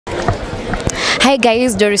Hi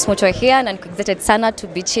guys, Doris Moto here and I'm excited sana to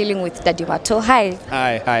be chilling with Daddy Marto. Hi.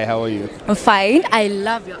 Hi, how are you? I'm fine. I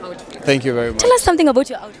love your outfit. Thank you very much. Tell us something about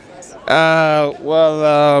your outfit.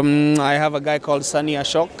 I have a guy called Sunny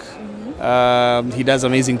Ashok. He does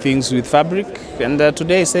amazing things with fabric, and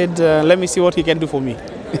today I said, let me see what he can do for me.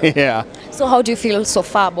 Yeah. So how do you feel so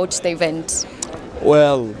far about the event?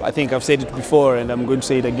 Well, I think I've said it before and I'm going to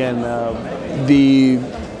say it again.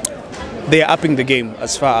 They are upping the game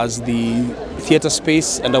as far as the theatre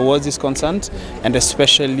space and awards is concerned, and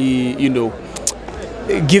especially, you know,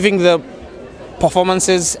 giving the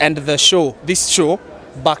performances and the show, this show,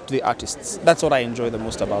 back to the artists. That's what I enjoy the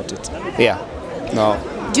most about it. Yeah. No.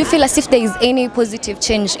 Do you feel as if there is any positive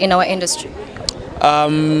change in our industry?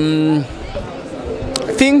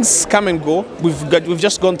 Things come and go. We've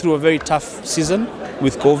just gone through a very tough season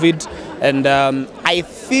with COVID, and I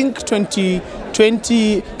think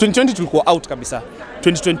 2020 tulikuwa out kabisa,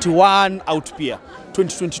 2021 out pia,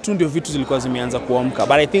 2022 ndio vitu zilikuwa zimeanza kuamka,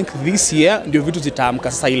 but I think this year ndio vitu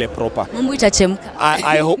zitaamka sasa ile proper. Mambo itachemka.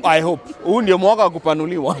 I hope. Huu ndio mwaka wa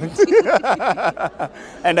kupanuliwa.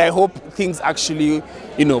 And I hope things actually,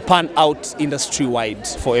 you know, pan out industry wide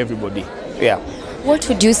for everybody. Yeah. What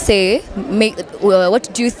would you say,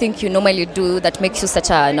 what do you think you normally do that makes you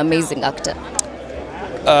such an amazing actor?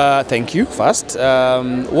 Thank you, first.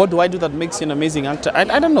 What do I do that makes you an amazing actor?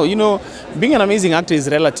 I don't know. You know, being an amazing actor is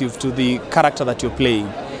relative to the character that you're playing.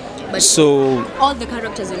 But so all the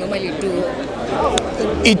characters you normally do,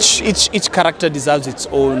 each character deserves its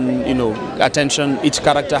own, you know, attention. Each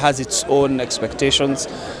character has its own expectations.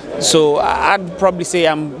 So I'd probably say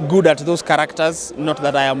I'm good at those characters. Not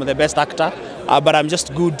that I am the best actor, but I'm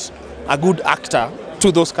just a good actor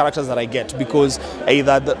to those characters that I get, because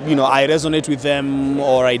either you know, I resonate with them,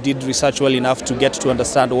 or I did research well enough to get to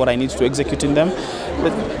understand what I need to execute in them.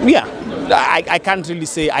 But yeah, I can't really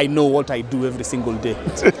say I know what I do every single day.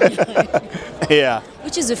 Yeah.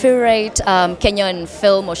 Which is your favorite Kenyan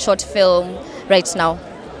film or short film right now?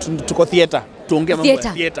 Tuko theater. Tuongea mambo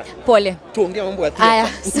ya theater. Pole. Tuongea mambo ya theater.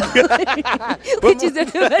 Which is your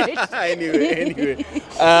favorite? Anyway.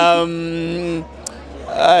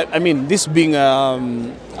 I mean, this being,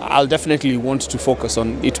 I'll definitely want to focus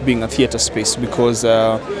on it being a theatre space, because,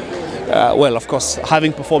 well, of course,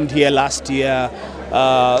 having performed here last year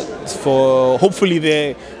for hopefully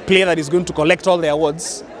the play that is going to collect all the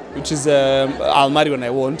awards, which is I'll Marry When I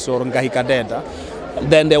Want, or Ngahika Deda.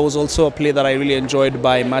 Then there was also a play that I really enjoyed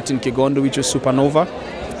by Martin Kigondo, which was Supernova.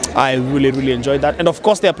 I really enjoyed that, and of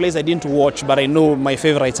course there are plays I didn't watch, but I know my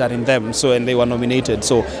favorites are in them, so, and they were nominated,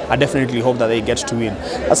 so I definitely hope that they get to win.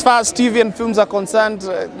 As far as TV and films are concerned,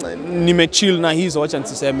 nimechill na hizo, wacha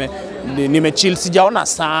niseme nimechill, sijaona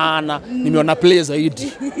sana, nimeona plays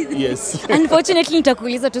zaidi. Yes. Unfortunately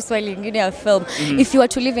nitakuuliza tu swali lingine ya film. If you were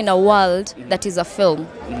to live in a world that is a film,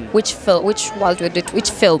 which world would it,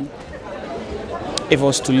 which film? If I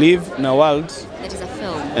was to live in a world that is a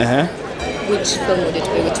film. Which film would it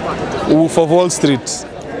be? Which one? Wolf of Wall Street.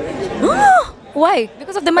 Why?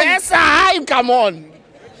 Because of the money? Pesa, come on.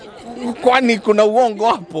 Kwani kuna uongo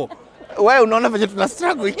hapo? Wewe unaona vile tuna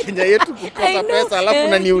struggle Kenya yetu kukosa pesa, alafu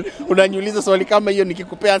unaniuliza swali kama hiyo,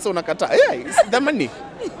 nikikupea answer unakataa. Yeah, it's the money.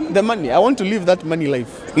 The money. I want to live that money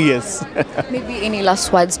life. Yes. Maybe any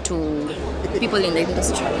last words to people in the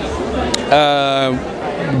industry?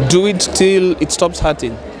 Do it till it stops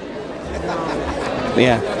hurting.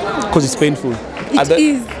 Yeah. Because it's painful. It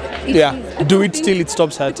is. Do it till it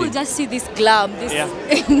stops hurting. People just see this glam. This.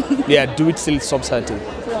 Yeah, do it till it stops hurting.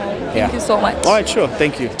 Thank you so much. All right, sure.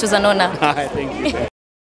 Thank you. It was an honor. Thank you.